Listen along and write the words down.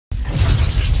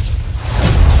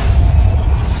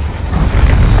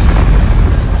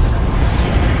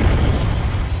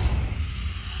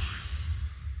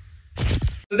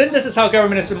then this is how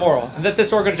government is immoral, and that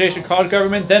this organization called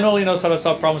government then only knows how to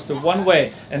solve problems through one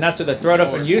way, and that's through the threat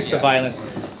of and use of violence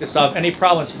to solve any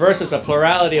problems versus a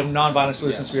plurality of non-violent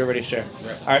solutions we already share.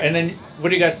 Right. All right, and then what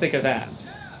do you guys think of that?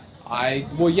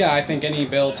 Well, yeah, I think any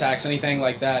bill, tax, anything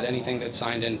like that, anything that's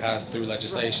signed and passed through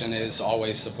legislation is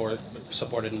always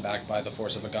supported and backed by the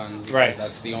force of a gun. Right.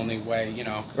 That's the only way, you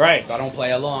know. Right. If I don't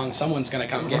play along, someone's going to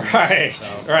come get me. Right.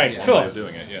 So, right. yeah, Cool. Way of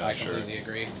doing it. Yeah. I Sure. completely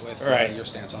agree with Right. your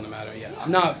stance on the matter. Yeah.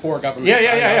 I'm not for government.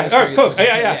 Yeah. All right. Cool.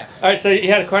 Yeah. All right. So you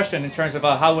had a question in terms of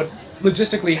how would.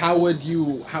 Logistically, how would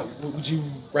you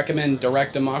recommend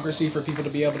direct democracy for people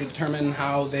to be able to determine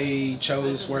how they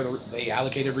chose where they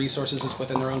allocated resources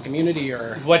within their own community,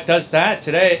 or what does that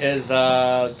today is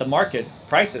the market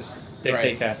prices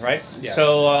dictate that, right? Yes.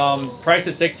 So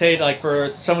prices dictate, like for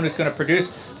someone who's going to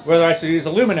produce, whether I should use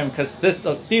aluminum because this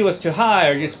steel is too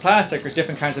high, or use plastic or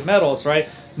different kinds of metals, right?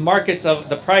 Markets of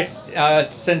the price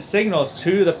send signals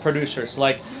to the producers,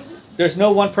 like. There's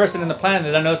no one person in the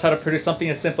planet that knows how to produce something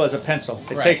as simple as a pencil.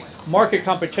 It takes market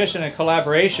competition and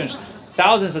collaborations,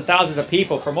 thousands and thousands of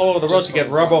people from all over the world to get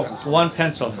one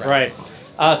pencil. Right.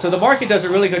 So the market does a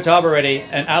really good job already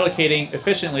in allocating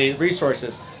efficiently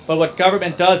resources. But what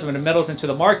government does when it meddles into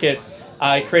the market,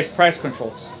 it creates price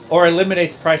controls or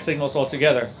eliminates price signals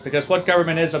altogether. Because what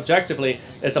government is objectively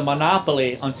is a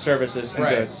monopoly on services and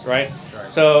goods, right?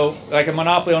 So like a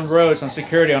monopoly on roads, on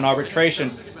security, on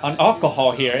arbitration, on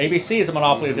alcohol here. ABC is a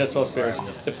monopoly of distilled spirits.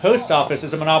 The post office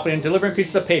is a monopoly on delivering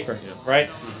pieces of paper, right?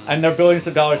 And they're billions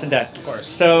of dollars in debt. Of course.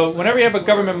 So whenever you have a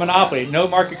government monopoly, no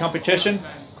market competition,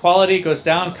 quality goes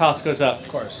down, cost goes up. Of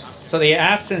course. So the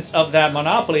absence of that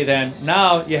monopoly then,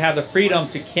 now you have the freedom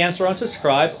to cancel or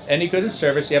unsubscribe any good and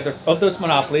service you have of those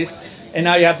monopolies. And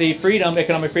now you have the freedom,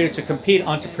 economic freedom, to compete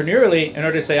entrepreneurially in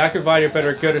order to say, I can provide you a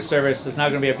better good or service that's not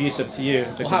going to be abusive to you,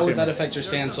 the Well, how would consumer. that affect your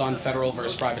stance on federal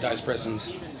versus privatized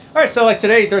prisons? All right, so like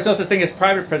today, there's no such thing as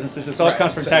private prisons. This all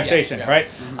comes from taxation, right?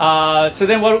 So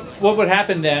then what would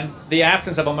happen then, the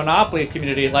absence of a monopoly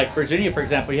community, like Virginia, for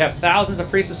example, you have thousands of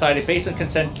free society based on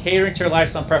consent, catering to your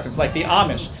lifestyle preference, like the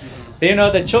Amish. They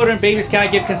know that children, babies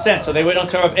cannot give consent, so they wait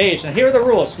until of age. And here are the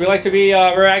rules. We like to be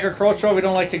very agricultural. We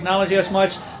don't like technology as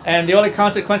much. And the only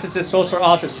consequences is social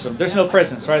ostracism. There's no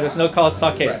prisons, right? There's no cause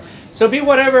talk case. Right. So be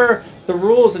whatever the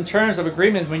rules and terms of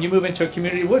agreement when you move into a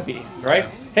community would be, right?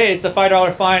 Hey, it's a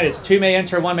 $5 fine. It's 2 may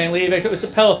enter, 1 may leave. It's a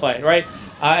pillow fight, right?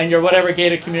 And your whatever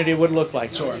gated community would look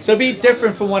like. Sure. So be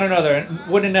different from one another. And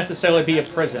wouldn't necessarily be a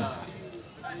prison.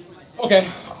 Okay.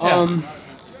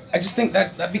 I just think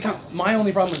that my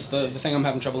only problem is the thing I'm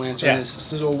having trouble answering is,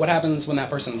 so what happens when that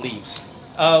person leaves?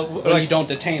 When you don't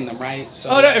detain them, right? So,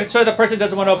 so the person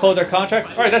doesn't want to uphold their contract?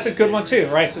 All right, that's a good one too,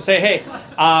 right? So say, hey,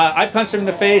 I punched him in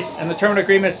the face, and the term of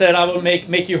agreement said I will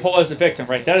make you whole as a victim,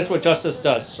 right? That is what justice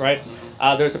does, right?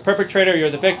 There's a perpetrator, you're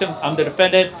the victim, I'm the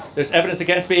defendant, there's evidence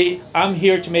against me, I'm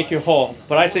here to make you whole.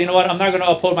 But I say, you know what, I'm not going to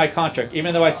uphold my contract,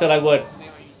 even though I said I would.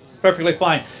 It's perfectly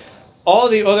fine. All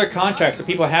the other contracts that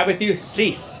people have with you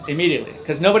cease immediately,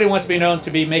 because nobody wants to be known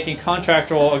to be making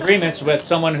contractual agreements with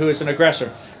someone who is an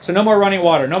aggressor. So no more running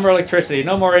water, no more electricity,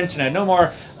 no more internet, no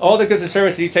more all the goods and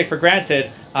services you take for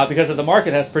granted because of the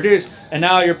market has produced, and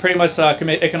now you're pretty much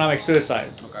commit economic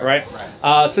suicide, right?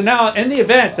 So now in the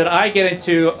event that I get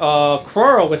into a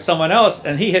quarrel with someone else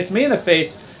and he hits me in the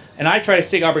face, and I try to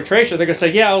seek arbitration, they're gonna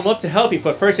say, yeah, I would love to help you,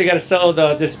 but first you got to settle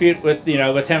the dispute with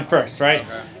with him first, right?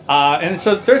 And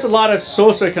so there's a lot of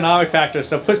socioeconomic factors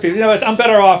that push people, I'm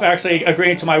better off actually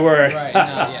agreeing to my word. Right,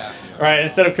 no, right,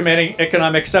 instead of committing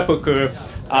economic seppuku.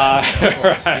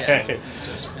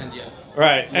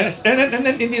 Right, and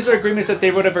then these are agreements that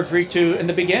they would have agreed to in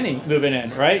the beginning, moving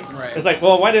in, right? It's like,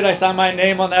 well, why did I sign my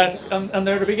name on that on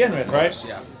there to begin with, right?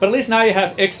 But at least now you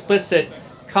have explicit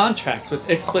contracts with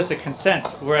explicit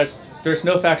consent, whereas there's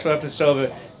no factual evidence of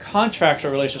a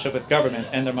contractual relationship with government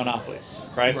and their monopolies,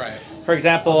 right? For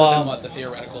example, other than what, the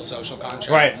theoretical social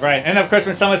contract. Right. And of course,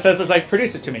 when someone says, it's like,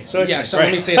 produce it to me. So yeah, so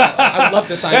let me say that. I would love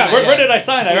to sign that. Where did I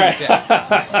sign that? Please,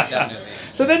 Right. Definitely.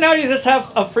 So then now you just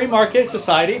have a free market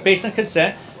society based on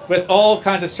consent with all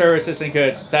kinds of services and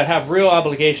goods that have real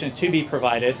obligation to be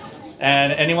provided,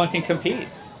 and anyone can compete.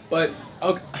 But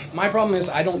my problem is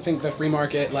I don't think the free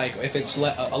market, like if it's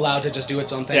allowed to just do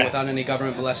its own thing without any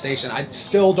government molestation, I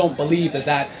still don't believe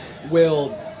that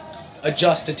will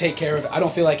adjust to take care of it. I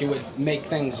don't feel like it would make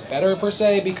things better per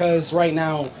se, because right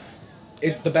now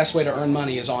the best way to earn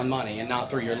money is on money and not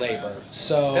through your labor.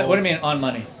 So what do you mean on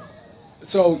money?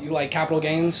 So like capital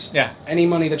gains, any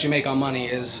money that you make on money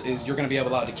is you're going to be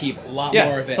allowed to keep a lot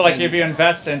more of it. So like if you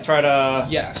invest and try to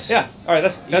all right,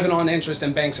 that's even on interest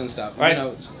in banks and stuff, right?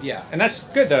 And that's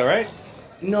good though, right?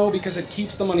 No, because it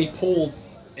keeps the money pooled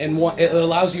and it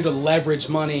allows you to leverage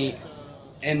money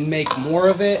and make more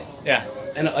of it. Yeah.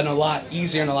 And a lot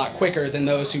easier and a lot quicker than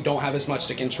those who don't have as much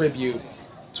to contribute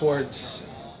towards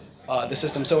the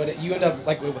system. So you end up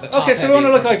like with a top. Okay, so we want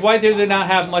to look like why do they not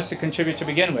have much to contribute to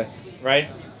begin with, right?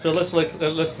 So let's look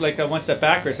one step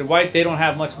backwards. And why they don't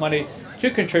have much money to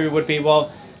contribute would be,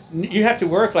 well, you have to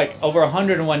work like over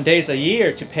 101 days a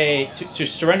year to pay to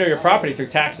surrender your property through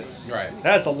taxes. Right.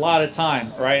 That's a lot of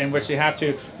time, right? In which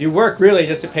you work really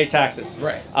just to pay taxes.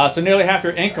 Right. So nearly half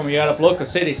your income, you add up local,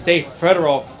 city, state,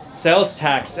 federal, sales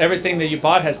tax, everything that you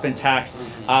bought has been taxed.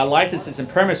 Licenses and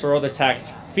permits are all the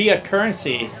taxed. Fiat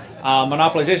currency,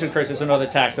 monopolization currency is another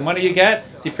tax. The money you get,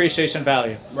 depreciation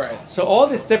value. Right. So all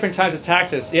these different types of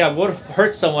taxes, yeah, would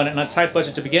hurt someone in a tight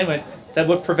budget to begin with. That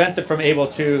would prevent them from able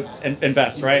to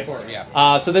invest, right?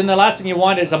 Yeah. So then the last thing you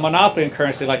want is a monopoly in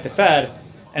currency like the Fed,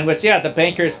 in which, yeah, the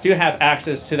bankers do have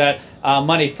access to that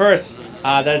money first.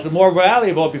 That is more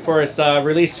valuable before it's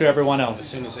released to everyone else. As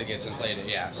soon as it gets inflated,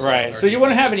 yeah. Right. So you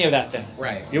wouldn't have any of that then.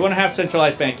 Right. You wouldn't have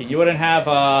centralized banking. You wouldn't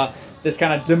have this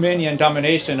kind of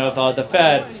domination of the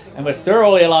Fed, in which they're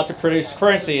only allowed to produce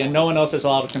currency and no one else is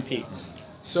allowed to compete.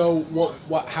 So what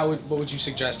would you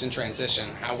suggest in transition?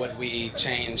 How would we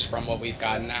change from what we've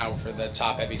got now for the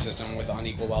top-heavy system with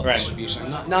unequal wealth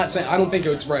distribution? Not saying I don't think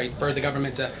it's right for the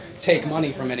government to take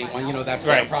money from anyone. You know, that's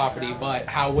their property. But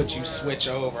how would you switch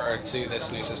over to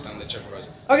this new system that you're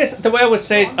proposing? I guess the way I would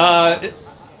say,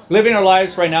 living our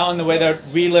lives right now in the way that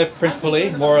we live principally,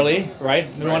 morally, right?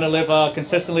 We want to live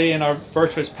consistently in our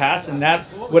virtuous paths, and that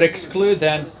would exclude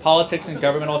then politics and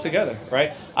government altogether,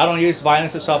 right? I don't use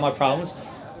violence to solve my problems.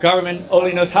 Government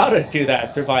only knows how to do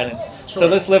that through violence. Sure. So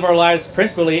let's live our lives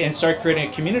principally and start creating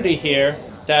a community here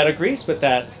that agrees with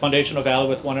that foundational value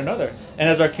with one another. And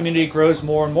as our community grows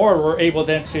more and more, we're able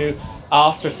then to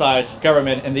ostracize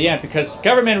government in the end, because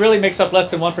government really makes up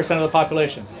less than 1% of the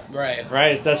population. Right.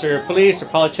 Right? That's your police or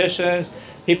politicians,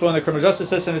 people in the criminal justice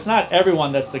system. It's not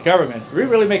everyone that's the government. We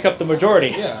really make up the majority.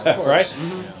 Yeah, of course. Right?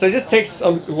 Mm-hmm. So it just takes a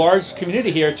large community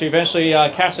here to eventually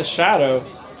cast a shadow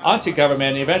onto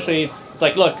government. And eventually, it's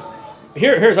like, look,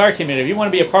 here's our community. If you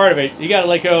want to be a part of it, you got to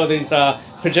let go of these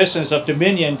positions of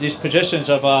dominion, these positions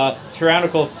of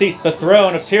tyrannical seats, the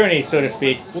throne of tyranny, so to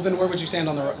speak. Well, then where would you stand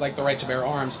on the right to bear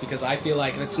arms? Because I feel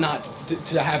like it's not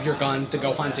to have your gun to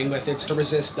go hunting with. It's to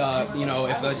resist,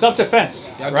 if the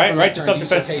self-defense, right to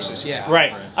self-defense. Yeah.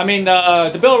 Right. I mean,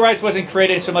 the Bill of Rights wasn't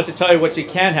created so much to tell you what you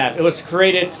can have. It was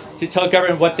created to tell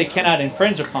government what they cannot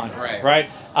infringe upon. Right.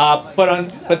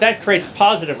 But that creates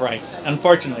positive rights,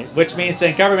 unfortunately, which means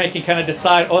that government can kind of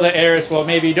decide other areas, well,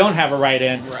 maybe you don't have a right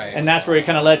in, and that's where it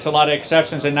kind of led to a lot of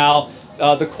exceptions, and now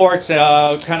the courts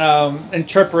kind of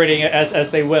interpreting it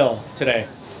as they will today.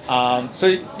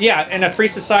 So yeah, in a free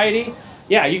society,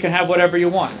 yeah, you can have whatever you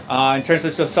want in terms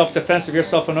of self-defense of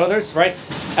yourself and others, right?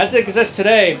 As it exists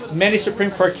today, many Supreme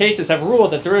Court cases have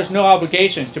ruled that there is no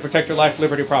obligation to protect your life,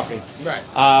 liberty, or property.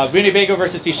 Right. Winnebago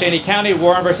versus DeShaney County,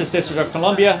 Warren versus District of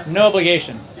Columbia, no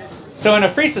obligation. So in a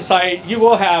free society, you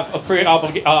will have a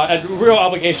real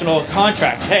obligational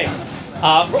contract. Hey,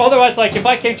 otherwise, like if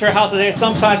I came to your house today,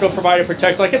 sometimes we'll provide a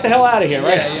protection. Like, get the hell out of here,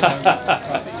 right?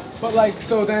 Yeah, But like,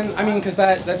 so then, I mean, because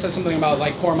that says something about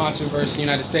like Korematsu versus the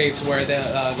United States, where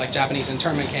the like Japanese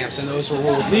internment camps, and those were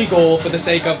ruled legal for the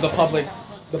sake of the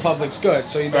public's good.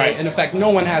 So in effect, no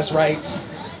one has rights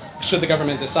should the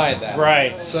government decide that.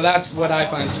 Right. So that's what I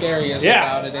find scariest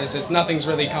about it, is nothing's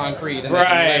really concrete, and they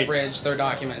can leverage their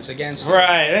documents against it.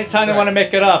 Right. Anytime they want to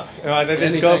make it up, they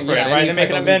just go for it, right? They make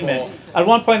an amendment. At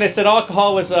one point, they said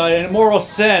alcohol was an immoral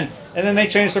sin, and then they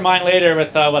changed their mind later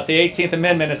with the 18th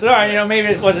Amendment and said, all right, maybe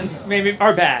it wasn't, maybe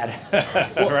our bad,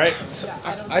 right? So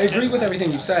I agree with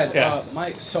everything you said. Yeah.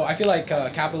 So I feel like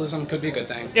capitalism could be a good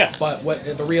thing. Yes. But what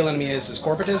the real enemy is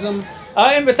corporatism.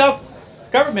 And without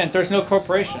government, there's no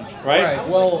corporation, right? Right.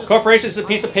 Well, corporation is a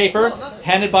piece of paper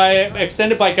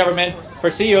extended by government for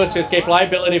CEOs to escape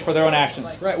liability for their own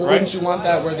actions. Right. Well, wouldn't you want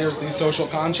that where there's these social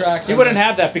contracts? You wouldn't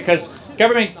have that because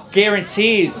government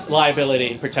guarantees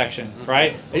liability protection,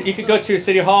 right? You could go to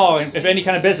City Hall and if any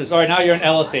kind of business. All right, now you're an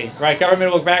LLC, right?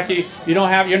 Government will back you.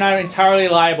 You're not entirely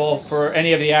liable for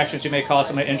any of the actions you may cause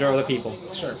someone to injure other people.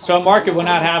 Sure. So a market will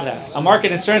not have that. A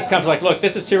market insurance company like, look,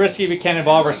 this is too risky. We can't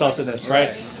involve ourselves in this,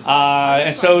 right?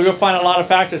 And so you'll find a lot of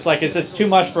factors like, is this too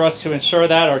much for us to insure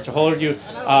that or to hold you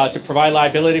to provide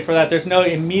liability for that? There's no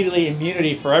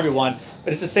immunity for everyone,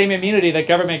 but it's the same immunity that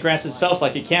government grants itself.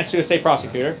 Like you can't sue a state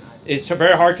prosecutor. It's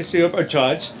very hard to sue a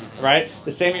judge, right?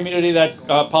 The same immunity that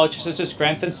politicians just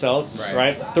grant themselves,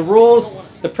 right? The rules,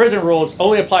 the prison rules,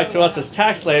 only apply to us as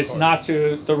tax slaves, not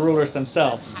to the rulers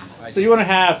themselves. So you wouldn't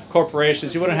have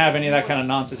corporations, you wouldn't have any of that kind of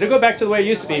nonsense. It go back to the way it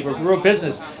used to be, where we grew a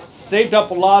business, saved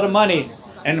up a lot of money,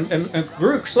 and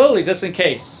grew slowly just in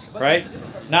case, right?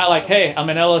 Not like, hey, I'm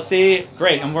an LLC,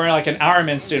 great, I'm wearing like an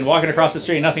Ironman student, walking across the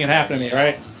street, nothing can happen to me,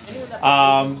 right?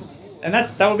 And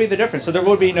that would be the difference. So there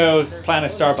would be no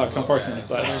Planet Starbucks, unfortunately.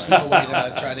 But there's no way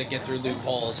to try to get through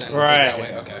loopholes and right. that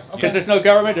way. Okay. Because there's no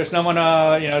government, there's no one,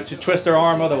 to twist their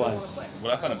arm otherwise.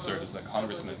 What I find absurd is that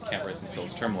congressmen can't write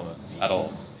themselves term limits at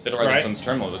all. They don't write themselves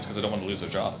term limits because they don't want to lose their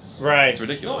jobs. Right. It's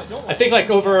ridiculous. I think like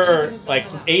over like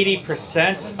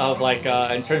 80% of like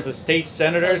in terms of state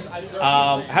senators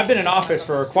have been in office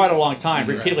for quite a long time,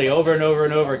 repeatedly over and over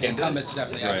and over again. Incumbents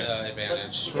definitely have the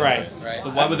advantage. Right. Right.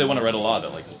 But why would they want to write a law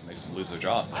that like makes them lose their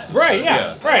job? Right.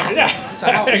 Yeah. Right. Yeah.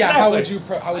 So how, exactly.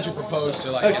 how would you propose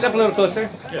to like? Oh, step a little closer.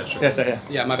 Yeah, sure. Yes, yeah.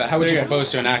 Yeah, my bad. How would you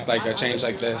propose to enact like a change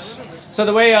like this? So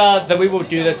the way that we will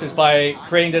do this is by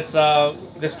creating this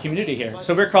this community here.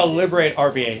 So we're called Liberate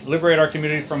RBA, liberate our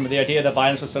community from the idea that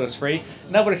violence will set us free,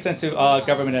 and that would extend to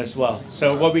government as well.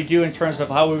 So what we do in terms of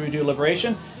how we do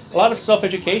liberation, a lot of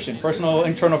self-education, personal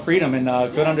internal freedom, and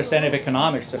good understanding of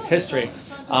economics, of history,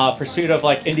 pursuit of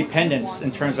like independence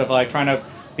in terms of like trying to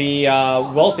be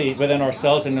wealthy within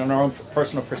ourselves and in our own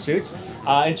personal pursuits.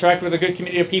 Interact with a good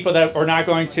community of people that are not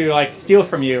going to like steal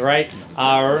from you, right?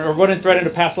 Or wouldn't threaten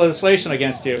to pass legislation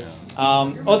against you.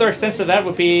 Other extents of that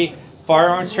would be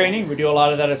firearms training. We do a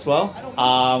lot of that as well.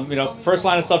 First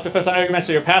line of self-defense. I know you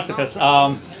mentioned you're a pacifist.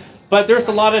 But there's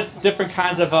a lot of different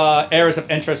kinds of areas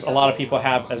of interest a lot of people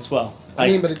have as well. I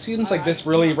mean, but it seems like this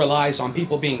really relies on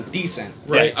people being decent,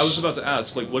 right? Yes. I was about to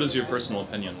ask, like, what is your personal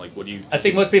opinion? Like, what do you... I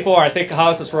think most people are. I think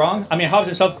Hobbes is wrong. I mean, Hobbes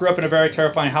himself grew up in a very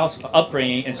terrifying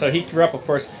upbringing, and so he grew up, of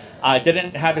course,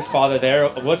 didn't have his father there,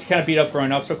 was kind of beat up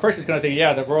growing up, so of course he's going to think,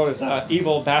 yeah, the world is an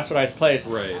evil, bastardized place.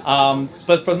 Right.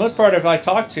 But for the most part, if I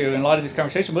talk to, in a lot of these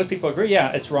conversations, most people agree,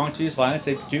 yeah, it's wrong to use violence,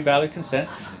 they do value consent.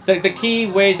 The key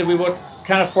way that we would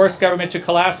kind of force government to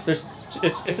collapse,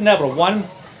 it's inevitable. One,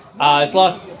 it's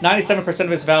lost 97%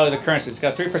 of its value, the currency. It's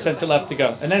got 3% left to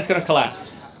go, and then it's going to collapse.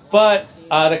 But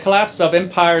the collapse of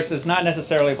empires is not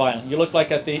necessarily violent. You look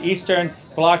like at the eastern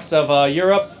blocks of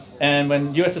Europe, and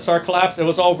when USSR collapsed, it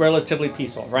was all relatively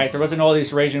peaceful, right? There wasn't all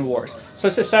these raging wars. So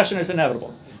secession is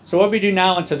inevitable. So what we do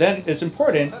now until then is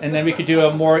important, and then we could do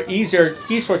a more easier,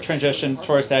 peaceful transition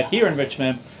towards that here in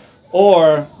Richmond,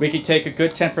 or we could take a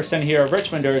good 10% here of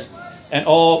Richmonders and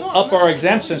all up our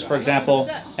exemptions, for example,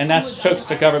 and that's chokes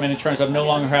the government in terms of no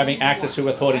longer having access to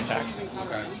withholding tax.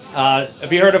 Okay.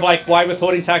 Have you heard of like why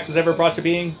withholding tax was ever brought to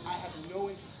being?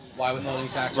 Why withholding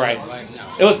tax? Right.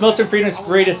 No. It was Milton Friedman's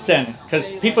greatest sin,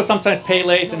 because people sometimes pay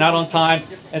late, they're not on time,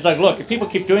 and it's like, look, if people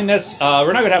keep doing this,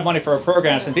 we're not going to have money for our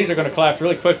programs, and these are going to collapse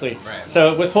really quickly. Right.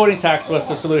 So withholding tax was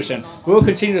the solution. We will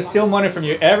continue to steal money from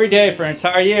you every day for an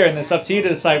entire year, and it's up to you to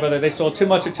decide whether they stole too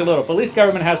much or too little. But at least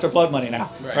government has their blood money now,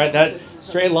 right? That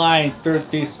straight line through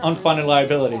these unfunded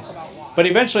liabilities. But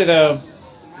eventually, though,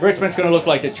 Richmond's going to look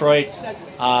like Detroit.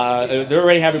 They're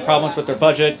already having problems with their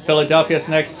budget. Philadelphia's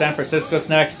next. San Francisco's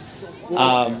next.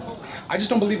 I just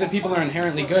don't believe that people are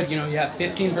inherently good. You know, you have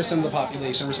 15% of the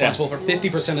population responsible for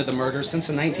 50% of the murders. Since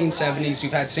the 1970s,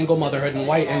 you've had single motherhood in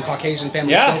white and Caucasian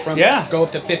families go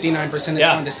up to 59%. It's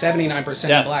gone to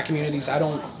 79% in black communities.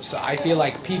 I feel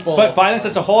like people... But violence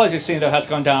as a whole, as you've seen, though, has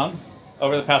gone down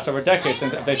over the past several decades,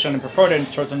 and they shouldn't purport in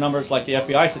terms of numbers like the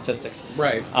FBI statistics.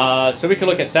 Right. So we could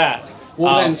look at that.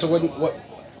 Well, then, so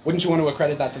wouldn't you want to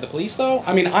accredit that to the police, though?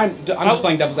 I mean, I'm just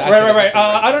playing devil's advocate. Right.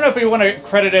 I don't know if we want to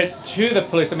credit it to the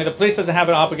police. I mean, the police doesn't have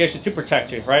an obligation to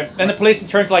protect you, right? And the police, in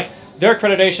terms like their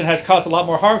accreditation has caused a lot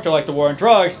more harm to like the war on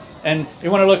drugs. And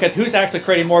you want to look at who's actually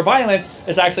creating more violence.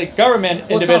 It's actually government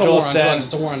individuals. It's not a war on drugs.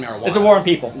 It's a war on marijuana. It's a war on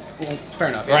people. Well, fair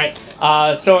enough. Yeah.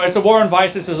 Right. So it's a war on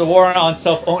vices. It's a war on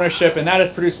self-ownership, and that has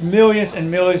produced millions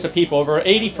and millions of people. Over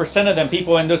 80% of them,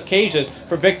 people in those cages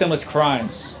for victimless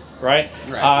crimes. Right?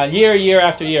 Year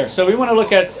after year. So we want to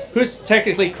look at who's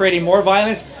technically creating more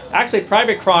violence. Actually,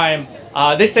 private crime,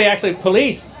 they say actually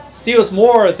police steals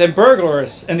more than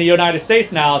burglars in the United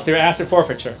States now through asset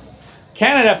forfeiture.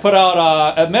 Canada put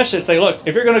out a message saying, look,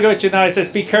 if you're going to go to the United States,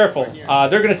 be careful.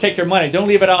 They're going to take your money. Don't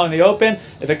leave it out in the open.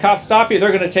 If the cops stop you,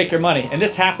 they're going to take your money. And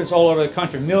this happens all over the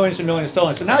country. Millions and millions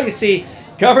stolen. So now you see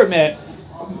government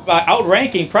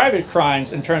outranking private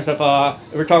crimes in terms of,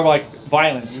 we're talking about like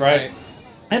violence, right?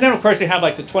 And then, of course, you have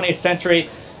like the 20th century,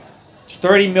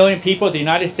 30 million people the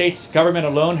United States government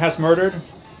alone has murdered,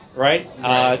 right?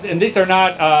 And these are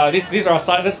not these are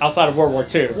outside of World War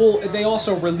II. Well, they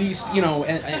also released, you know,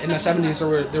 in the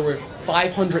 70s there were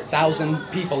 500,000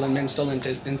 people in mental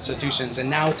institutions, and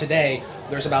now today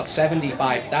there's about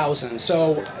 75,000.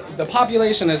 So the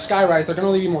population is skyrocketing, there can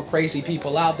only be more crazy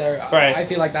people out there. Right. I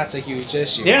feel like that's a huge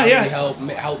issue. Yeah, how yeah. do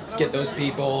we help get those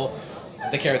people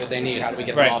the care that they need? How do we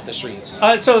get them off the streets?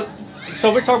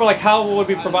 So we're talking about like how would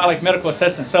we provide like medical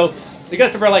assistance? So you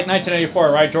guys have read like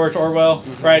 1984, right? George Orwell,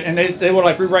 right? And they would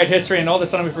like rewrite history, and all of a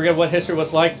sudden we forget what history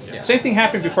was like. Yes. Same thing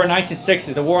happened before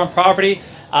 1960, the war on poverty.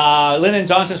 Lyndon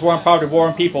Johnson's war on poverty, war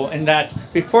on people, and that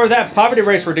before that, poverty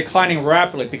rates were declining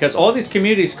rapidly because all these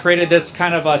communities created this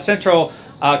kind of central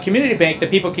community bank that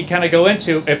people could kind of go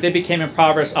into if they became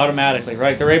impoverished automatically,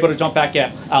 right? They're able to jump back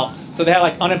out. So they had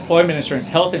like unemployment insurance,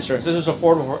 health insurance. This was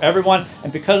affordable for everyone,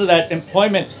 and because of that,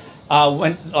 unemployment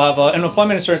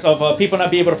insurance of people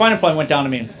not being able to find employment went down. I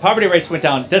mean, poverty rates went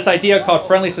down. This idea called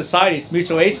friendly societies,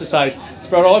 mutual aid societies,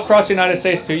 spread all across the United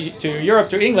States to Europe,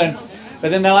 to England. But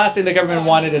then the last thing the government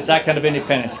wanted is that kind of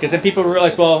independence, because then people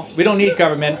realized, well, we don't need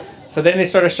government. So then they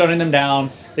started shutting them down.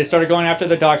 They started going after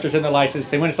the doctors and the license.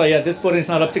 They went and said, yeah, this building's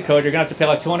not up to code. You're going to have to pay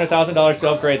like $200,000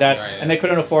 to upgrade that. Right, yeah. And they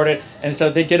couldn't afford it. And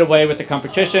so they did away with the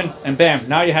competition. And bam,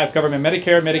 now you have government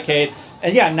Medicare, Medicaid.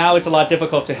 And yeah, now it's a lot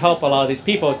difficult to help a lot of these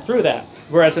people through that.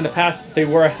 Whereas in the past, they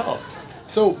were helped.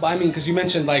 So, I mean, because you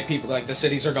mentioned like people, like the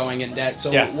cities are going in debt.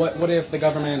 So, what if the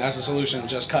government, as a solution,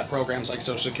 just cut programs like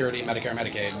Social Security, Medicare,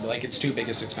 Medicaid, like its two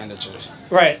biggest expenditures?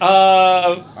 Right.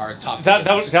 Our top. That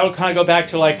would kind of go back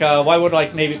to like why would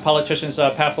like maybe politicians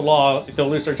pass a law if they'll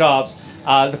lose their jobs?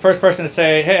 The first person to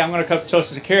say, hey, I'm going to cut Social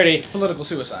Security. Political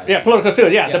suicide. Yeah, political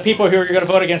suicide. Yeah, the people who are going to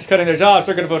vote against cutting their jobs,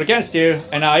 they're going to vote against you,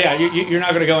 and you're not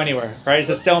going to go anywhere, right? It's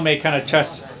a stalemate kind of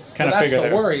chess. That's the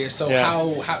worry. So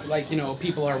how like, you know,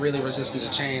 people are really resistant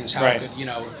to change. How could, you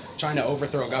know, trying to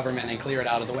overthrow government and clear it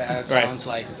out of the way? That sounds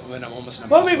like almost an impossible.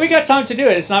 Well, we got time to do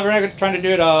it. It's not, we're not trying to do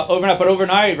it overnight, but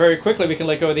overnight, very quickly, we can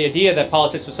let go of the idea that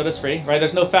politics would set us free, right?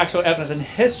 There's no factual evidence in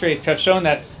history to have shown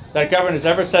that government has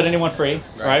ever set anyone free,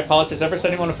 right? Politics has ever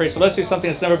set anyone free. So let's do something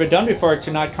that's never been done before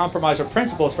to not compromise our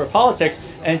principles for politics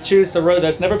and choose the road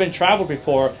that's never been traveled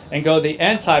before and go the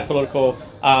anti-political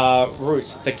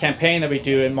route, the campaign that we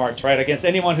do in March, right? Against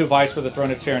anyone who vies for the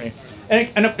throne of tyranny.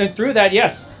 And through that,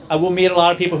 yes, we'll meet a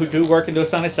lot of people who do work in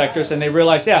those kind of sectors, and they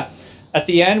realize, at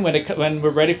the end, when we're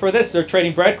ready for this, they're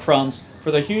trading breadcrumbs for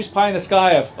the huge pie in the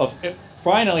sky of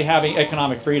finally having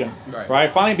economic freedom, right?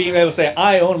 Finally being able to say,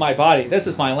 I own my body. This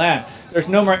is my land. There's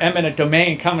no more eminent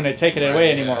domain coming to take it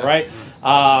away anymore, right?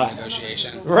 That's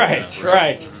negotiation. Right.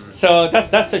 So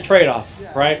that's the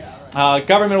trade-off, right?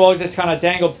 Government will always just kind of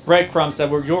dangle breadcrumbs that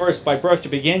were yours by birth to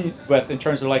begin with in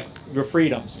terms of like your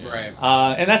freedoms. Right.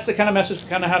 And that's the kind of message we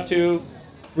kind of have to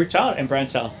reach out and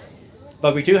branch out.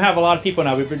 But we do have a lot of people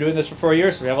now. We've been doing this for 4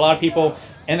 years. So we have a lot of people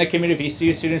in the community,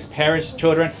 VCU students, parents,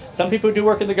 children. Some people do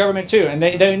work in the government too, and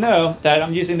they know that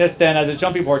I'm using this then as a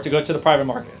jumping board to go to the private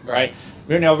market, right?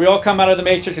 You know, we all come out of the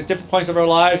matrix at different points of our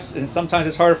lives, and sometimes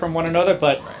it's harder from one another,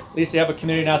 but at least you have a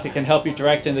community now that can help you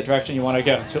direct in the direction you want to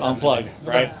go, to unplug,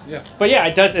 right? Yeah. But yeah,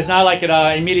 it's not like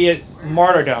an immediate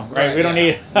martyrdom, right? We don't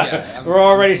need, we're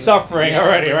already suffering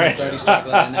already, right? It's already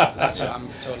struggling, and I'm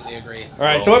totally agree. All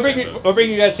right, so what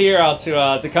bring you guys here out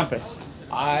to the Compass?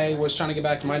 I was trying to get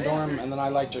back to my dorm, and then I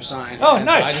liked your sign. Oh,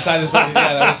 nice. So I decided this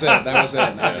was, that was it.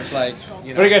 I just like,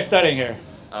 you know. What are you guys studying here?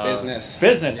 Business.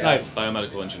 Business, nice.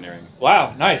 Biomedical engineering.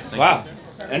 Wow, nice. Wow.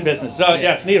 And business.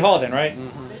 So, Sneed Hall then, right?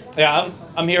 Yeah,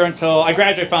 I'm here until I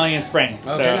graduate finally in spring. Okay,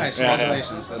 so, nice.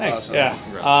 Congratulations. That's awesome.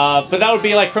 Yeah. But that would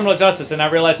be like criminal justice, and I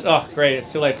realized, oh, great,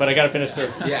 it's too late, but I got to finish through.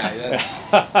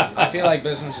 I feel like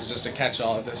business is just a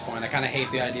catch-all at this point. I kind of hate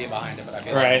the idea behind it, but I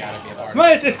feel like I got to be a part of it.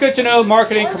 Well, it's good to know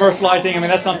marketing, commercializing. I mean,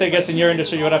 that's something I guess in your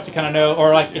industry you would have to kind of know,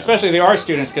 or like especially the art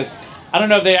students, because I don't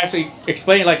know if they actually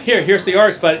explain like here's the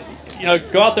arts, but you know,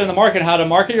 go out there in the market, how to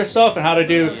market yourself and how to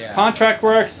do contract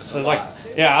works. So it's like,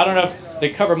 I don't know if they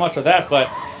cover much of that,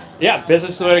 but yeah,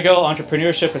 business is the way to go,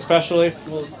 entrepreneurship especially.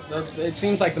 Well, it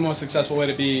seems like the most successful way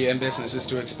to be in business is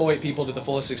to exploit people to the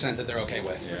fullest extent that they're okay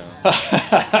with.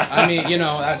 Yeah. I mean, you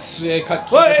know, that's keep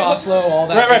the costs low, all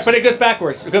that. Right, but it goes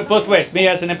backwards. It goes both ways. Me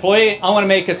as an employee, I want to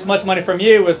make as much money from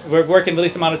you with working the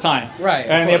least amount of time. Right.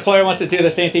 And the employer wants to do the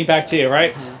same thing back to you,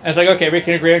 right? And it's like, okay, we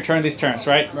can agree on turn these terms,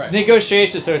 right?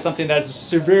 Negotiations are something that's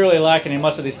severely lacking in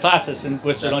most of these classes, and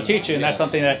which they don't teach you, and that's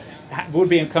something that would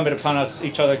be incumbent upon us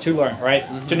each other to learn, right?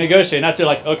 To negotiate, not to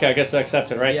like, okay, I guess I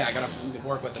accept it, right? Yeah, I gotta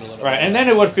work with it a little bit. Right, and then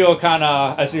it would feel kind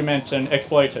of, as you mentioned,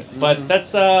 exploitive. But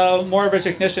that's more of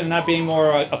recognition, not being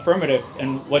more affirmative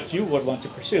in what you would want to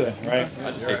pursue in, right?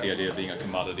 I just hate the idea of being a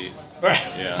commodity. Right.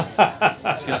 Yeah.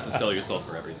 Just you have to sell yourself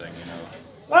for everything, you know.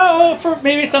 Well, for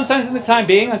maybe sometimes in the time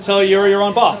being, until you're your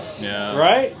own boss. Yeah.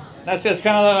 Right? That's just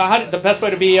kind of the best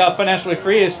way to be financially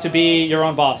free is to be your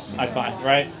own boss, I find,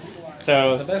 right?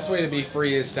 So the best way to be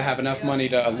free is to have enough money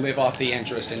to live off the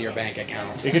interest in your bank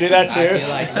account. You can do that too. I feel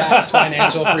like that's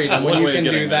financial freedom. When you can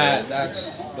do that,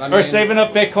 that's... I mean, or saving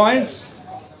up bitcoins.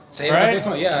 Saving up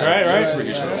Bitcoin, yeah. Right.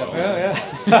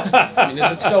 I mean,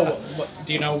 is it still... What,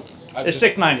 do you know... It's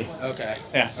 $6.90. Okay.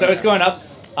 Yeah, so it's going up.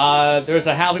 There's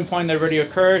a halving point that already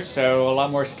occurred, so a lot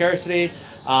more scarcity.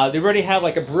 They already have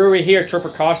like a brewery here,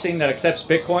 Triple Crossing, that accepts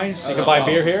Bitcoin, so you can buy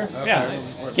beer here. Okay, Yeah,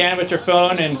 nice. scan it with your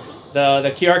phone and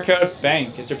the QR code, bang,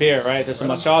 get your beer, right? There's a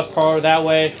massage parlor that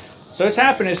way. So it's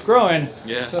happening, it's growing.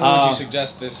 Yeah. So would you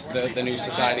suggest the new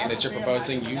society that you're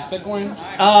proposing use Bitcoin?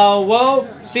 Well,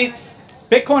 see,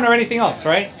 Bitcoin or anything else,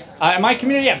 right? In my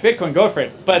community, yeah, Bitcoin, go for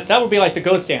it. But that would be like the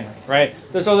gold standard, right?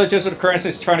 There's other digital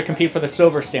currencies trying to compete for the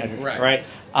silver standard, right?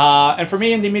 And for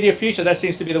me, in the immediate future, that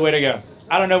seems to be the way to go.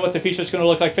 I don't know what the future is going to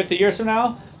look like 50 years from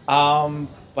now.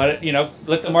 But, you know,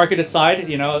 let the market decide,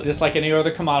 you know, just like any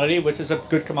other commodity, which is a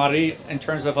good commodity in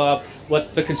terms of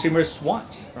what the consumers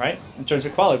want, right? In terms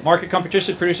of quality. Market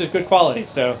competition produces good quality,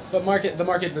 so. But the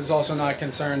market is also not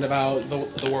concerned about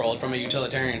the world from a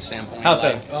utilitarian standpoint. How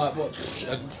so?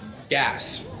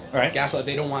 Gas. Right. Gas.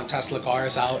 They don't want Tesla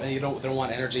cars out, and they don't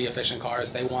want energy efficient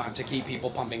cars. They want to keep people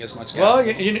pumping as much gas. Well,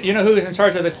 you know who is in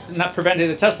charge of not preventing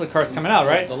the Tesla cars coming out,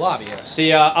 right? The lobbyists.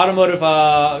 The Automotive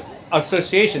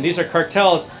Association. These are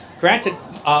cartels, granted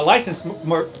licensed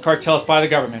cartels by the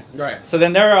government. Right. So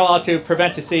then they're allowed to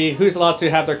prevent to see who's allowed to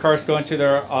have their cars go into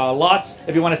their lots.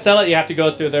 If you want to sell it, you have to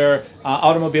go through their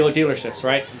automobile dealerships,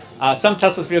 right? Some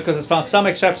Tesla's vehicles has found some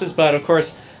exceptions, but of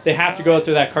course they have to go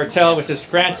through that cartel, which is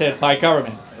granted by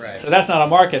government. Right. So that's not a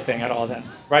market thing at all then,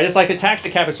 right? It's like the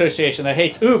Taxi Cab Association that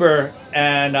hates Uber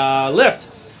and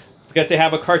Lyft because they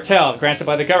have a cartel granted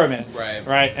by the government,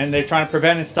 right? And they're trying to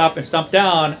prevent and stop and stomp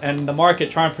down, and the market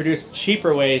trying to produce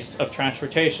cheaper ways of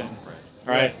transportation,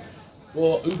 right?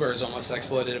 Well, Uber is almost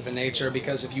exploitative in nature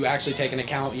because if you actually take into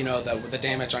account, you know, the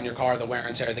damage on your car, the wear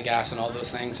and tear, the gas, and all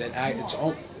those things, it's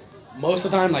most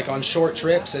of the time, like on short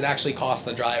trips, it actually costs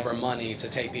the driver money to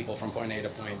take people from point A to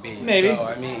point B. Maybe. So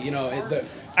I mean, you know,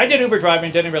 I did Uber driving;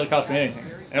 it didn't really cost me anything.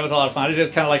 And it was a lot of fun. I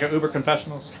did kind of like a Uber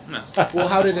confessionals. No. Well,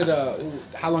 how did it?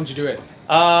 How long did you do it?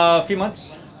 A few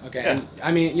months. Okay. Yeah. And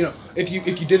I mean, you know, if you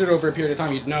did it over a period of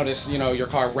time, you'd notice, you know, your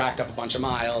car racked up a bunch of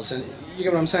miles, and you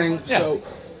get what I'm saying. Yeah. So.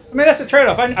 I mean, that's a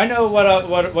trade-off. I know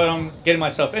what I'm getting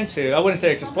myself into. I wouldn't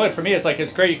say it's exploitive. For me, it's like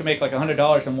it's great. You can make like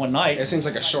 $100 in one night. It seems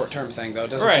like a short-term thing, though. It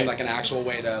doesn't seem like an actual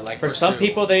way to like. For some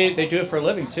people, they do it for a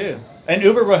living too. And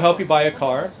Uber will help you buy a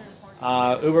car.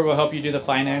 Uber will help you do the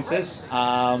finances.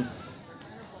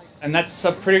 And that's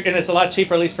it's a lot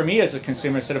cheaper, at least for me as a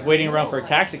consumer, instead of waiting around for a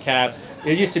taxi cab.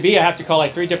 It used to be I have to call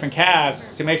like 3 different cabs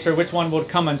to make sure which one would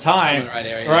come on time. Right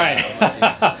area. Right.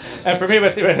 And for me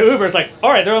with Uber, it's like,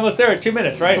 all right, they're almost there in 2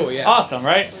 minutes, right? Cool, yeah. Awesome,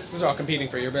 right? Those are all competing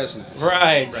for your business.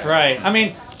 Right. I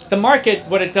mean, the market,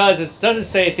 what it does is it doesn't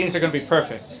say things are going to be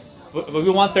perfect. We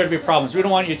want there to be problems. We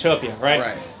don't want utopia,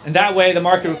 right? And that way, the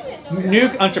market, new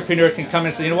entrepreneurs can come in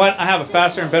and say, you know what, I have a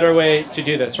faster and better way to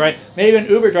do this, right? Maybe an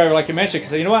Uber driver, like you mentioned,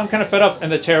 can say, you know what, I'm kind of fed up in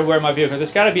the chair wearing my vehicle.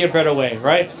 There's got to be a better way,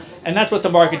 right? And that's what the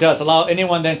market does. Allow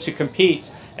anyone then to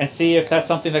compete and see if that's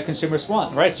something that consumers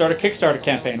want, right? Start a Kickstarter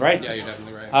campaign, right? Yeah, you're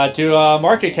definitely right. Do a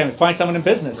marketing campaign. Find someone in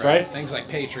business, right? Things like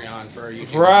Patreon for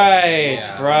YouTube. Right.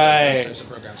 Those types of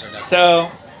programs are definitely.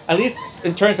 So, at least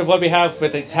in terms of what we have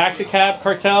with the taxi cab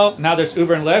cartel, now there's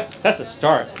Uber and Lyft. That's a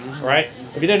start, right?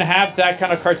 If you didn't have that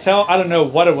kind of cartel, I don't know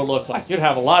what it would look like. You'd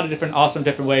have a lot of different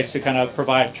ways to kind of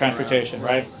provide transportation,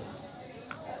 right?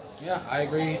 Yeah, I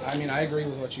agree. I mean, I agree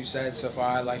with what you said so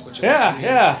far. I like what you're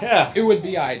Yeah. It would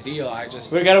be ideal.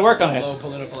 We got to work on it. Low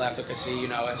political efficacy, you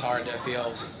know, it's hard to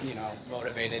feel, you know,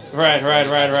 motivated. Right.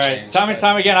 Time and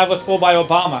time again, I was fooled by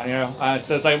Obama, you know.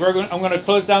 So it's like, I'm going to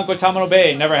close down Guantanamo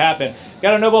Bay. Never happened.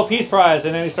 Got a Nobel Peace Prize,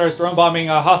 and then he starts drone bombing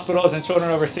hospitals and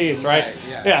children overseas, right?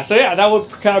 So that would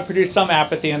kind of produce some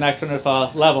apathy on that kind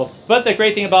of level. But the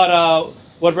great thing about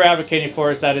what we're advocating for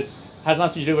is that it has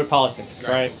nothing to do with politics,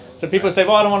 right? So people say,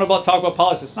 well, I don't want to talk about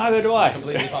politics. Neither do I.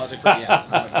 Completely politics,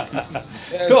 yeah.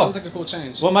 It Cool. sounds like a cool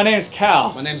change. Well, my name's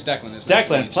Cal. My name's Declan.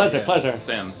 Declan, pleasure.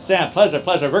 Sam,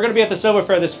 pleasure. We're going to be at the Sober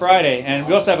Fair this Friday, and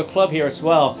we also have a club here as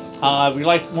well. Would you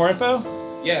like more info?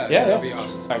 Yeah, that'd be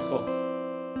awesome. All right, cool.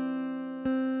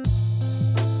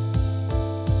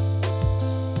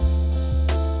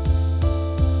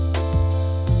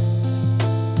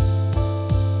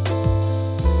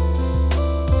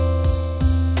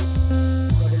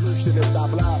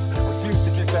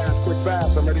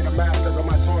 I'm ready to master on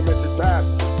my tormented past.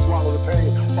 Swallow the pain,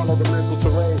 follow the mental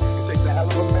terrain. It takes a hell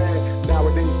of a man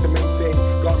nowadays to maintain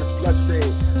garments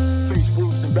bloodstained, face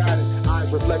bruised and battered,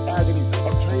 eyes reflect agony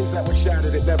of dreams that were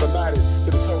shattered. It never mattered to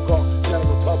the so-called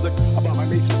general public. public about my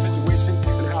nation's situation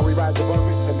and how we rise above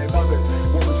it, and they love it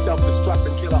when we self-destruct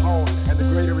and kill a home. And the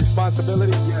greater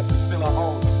responsibility, yes, it's still a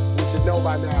home. We should know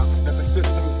by now that the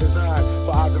system is designed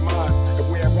for our demise. If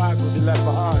we arrive, we'll be left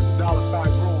behind. The dollar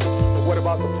signs rule. But what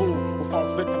about the fool who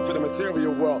falls victim to the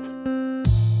material world?